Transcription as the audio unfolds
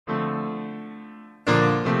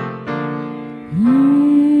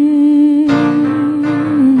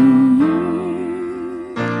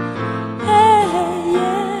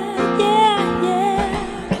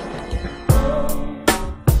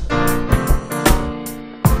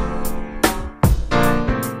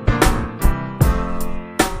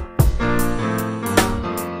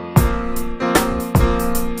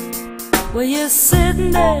you're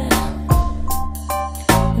sitting there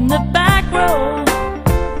in the back row.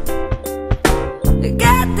 You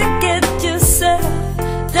got to get yourself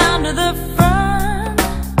down to the front.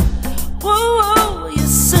 Whoa, whoa, you're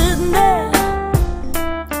sitting there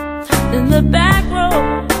in the back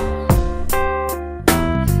row.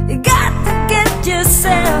 You got to get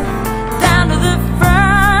yourself down to the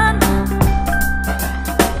front.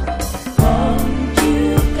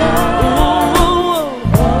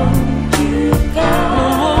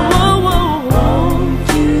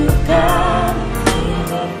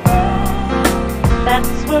 That's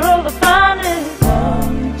where all the fun is.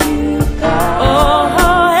 Won't you come?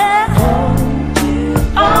 Oh, yeah. Won't you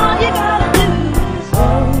come? All you gotta do is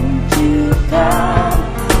won't you come?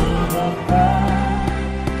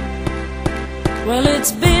 Well,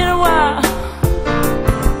 it's been a while,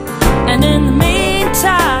 and in the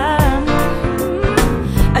meantime,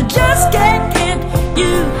 I just can't get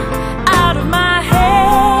you out of my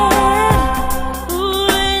head. Ooh,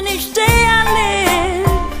 and each day I live,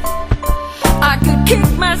 I could kick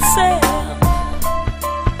myself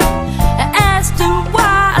as to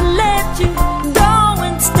why I let you go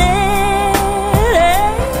instead.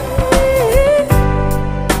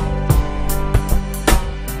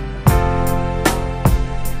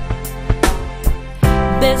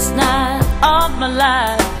 Best night of my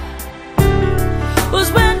life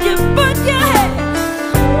was when you put your head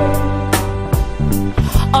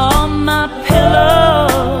on my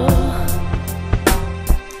pillow.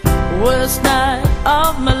 Worst night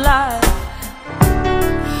of my life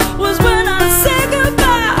was when I said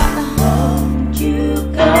goodbye. Won't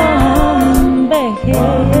you come, baby?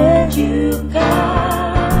 Won't you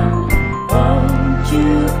come? Won't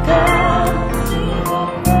you come?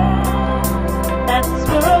 That's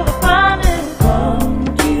where all the fun is.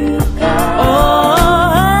 Won't you come? Oh,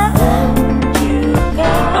 won't you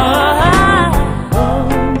come? Oh,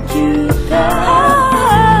 won't you come?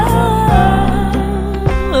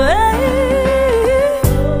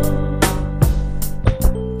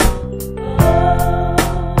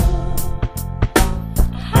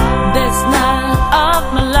 Best night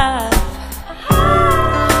of my life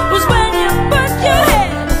was when you put your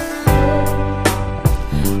head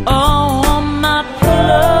on my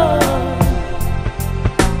pillow.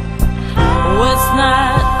 Worst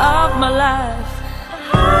night of my life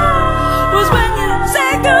was when you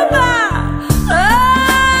said goodbye.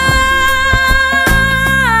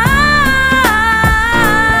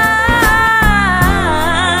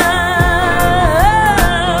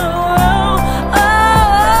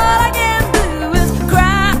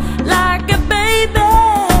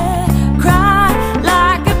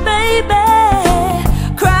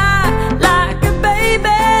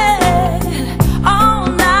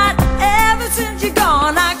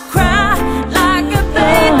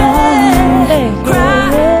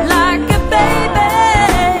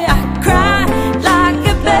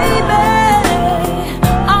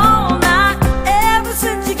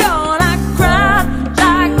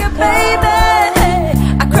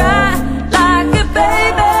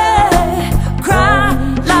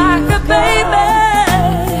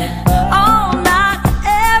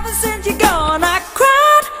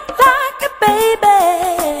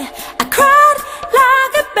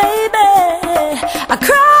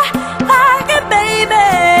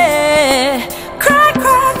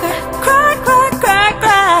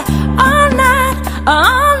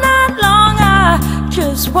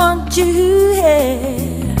 Want you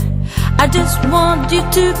here, I just want you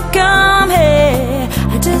to come here.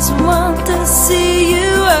 I just want to see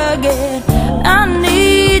you again. I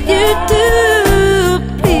need you to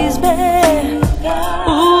please me.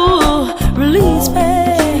 Ooh, release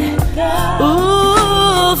me.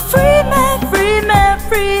 Ooh, free me, free me,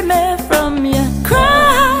 free me from you.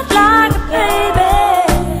 Cry like a baby.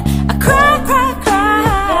 I cry, cry,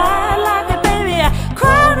 cry like a baby. I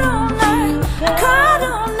cried all night. I cried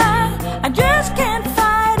all night. I just can't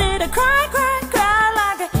fight it. I cry, cry, cry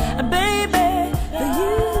like a baby for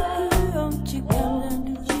you. Won't you come down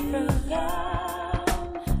to the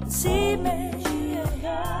front? See me.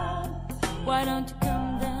 Why don't you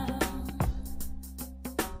come down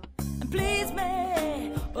and please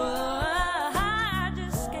me? Oh, I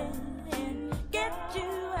just can't get you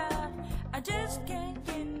out. I just can't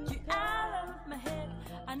get you out of my head.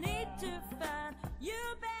 I need to find